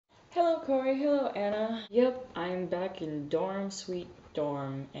Hello Corey, hello Anna. Yep, I'm back in dorm, sweet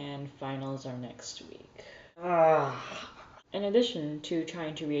dorm, and finals are next week. In addition to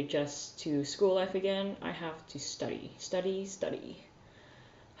trying to readjust to school life again, I have to study.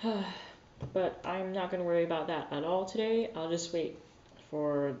 But I'm not gonna worry about that at all today. I'll just wait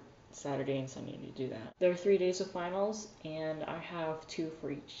for Saturday and Sunday to do that. There are 3 days of finals, and I have 2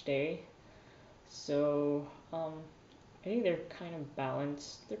 for each day. So, I think they're kind of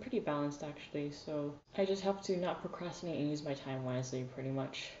balanced. They're pretty balanced actually, so I just have to not procrastinate and use my time wisely pretty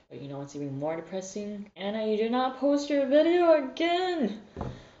much. But you know what's even more depressing? Anna, you did not post your video again!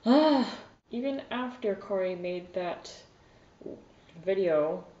 Even after Corey made that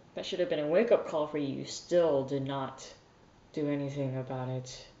video, that should have been a wake-up call for you, you still did not do anything about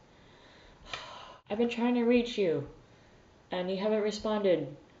it. I've been trying to reach you, and you haven't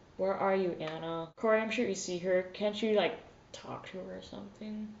responded. Where are you, Anna? Corey, I'm sure you see her. Can't you, like, talk to her or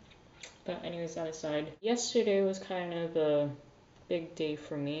something? But anyways, that aside, yesterday was kind of a big day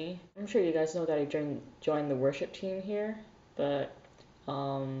for me. I'm sure you guys know that I joined the worship team here, but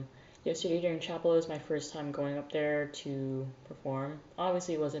yesterday during chapel was my first time going up there to perform.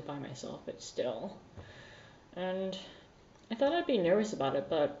 Obviously, it wasn't by myself, but still. And I thought I'd be nervous about it,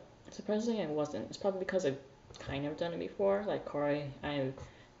 but surprisingly I wasn't. It's probably because I've kind of done it before. Like Corey, I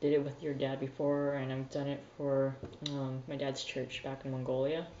did it with your dad before, and I've done it for my dad's church back in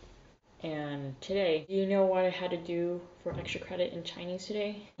Mongolia. And today, do you know what I had to do for extra credit in Chinese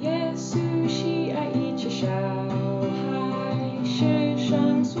today? Yes, sushi, 爱一只小孩，世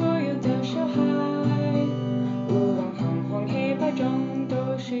上所有的小孩，无论红红黑白中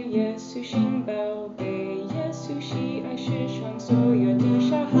都是耶稣新宝贝，耶稣喜爱世上所有的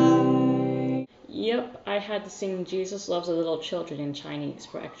小孩。Yep, I had to sing Jesus Loves the Little Children in Chinese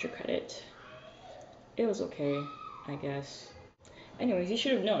for extra credit. It was okay, I guess. Anyways, you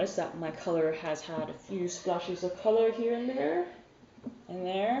should have noticed that my color has had a few splashes of color here and there. And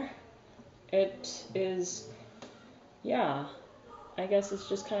there. It is, yeah, I guess it's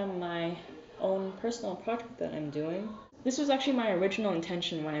just kind of my own personal project that I'm doing. This was actually my original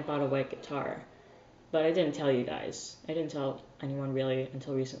intention when I bought a white guitar. But I didn't tell you guys. I didn't tell anyone really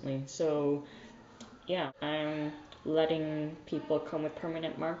until recently. So, yeah, I'm letting people come with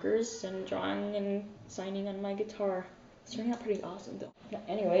permanent markers and drawing and signing on my guitar. It's turning out pretty awesome though. But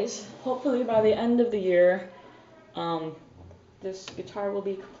anyways, hopefully by the end of the year, this guitar will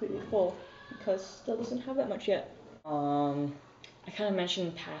be completely full because it still doesn't have that much yet. I kind of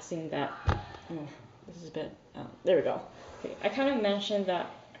mentioned passing that. Oh, this is a bit. There we go. Okay, I kind of mentioned that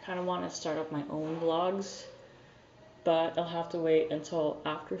I kind of want to start up my own vlogs, but I'll have to wait until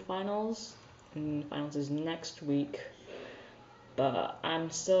after finals. And finals is next week. But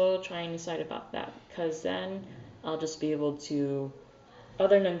I'm still trying to decide about that because then I'll just be able to,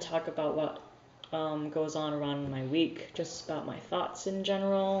 other than talk about what goes on around my week, just about my thoughts in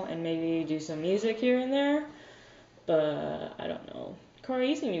general, and maybe do some music here and there. But I don't know. Corey,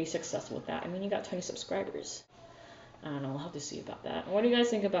 you seem to be successful with that. I mean, you got 20 subscribers. I don't know. I'll have to see about that. What do you guys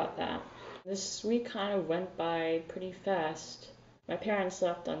think about that? This week kind of went by pretty fast. My parents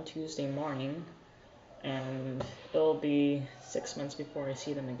left on Tuesday morning, and it'll be 6 months before I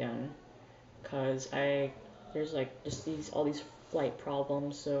see them again. Cause there's like just all these flight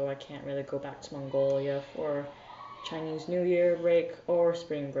problems, so I can't really go back to Mongolia for Chinese New Year break or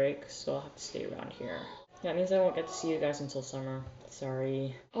spring break, so I'll have to stay around here. That means I won't get to see you guys until summer.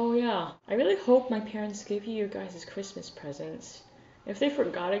 Sorry. Oh yeah, I really hope my parents gave you your guys' Christmas presents. If they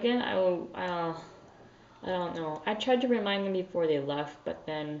forgot again, I don't know. I tried to remind them before they left, but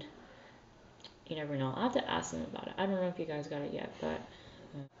then you never know. I'll have to ask them about it. I don't know if you guys got it yet, but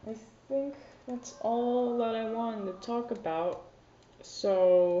I think that's all that I wanted to talk about.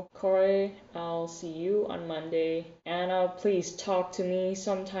 So, Corey, I'll see you on Monday. Anna, please talk to me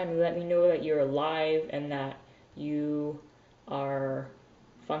sometime and let me know that you're alive and that you are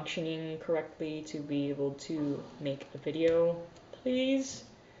functioning correctly to be able to make a video. Please.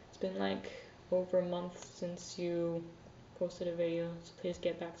 It's been like over a month since you posted a video, so please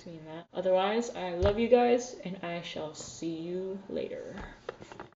get back to me on that. Otherwise, I love you guys and I shall see you later.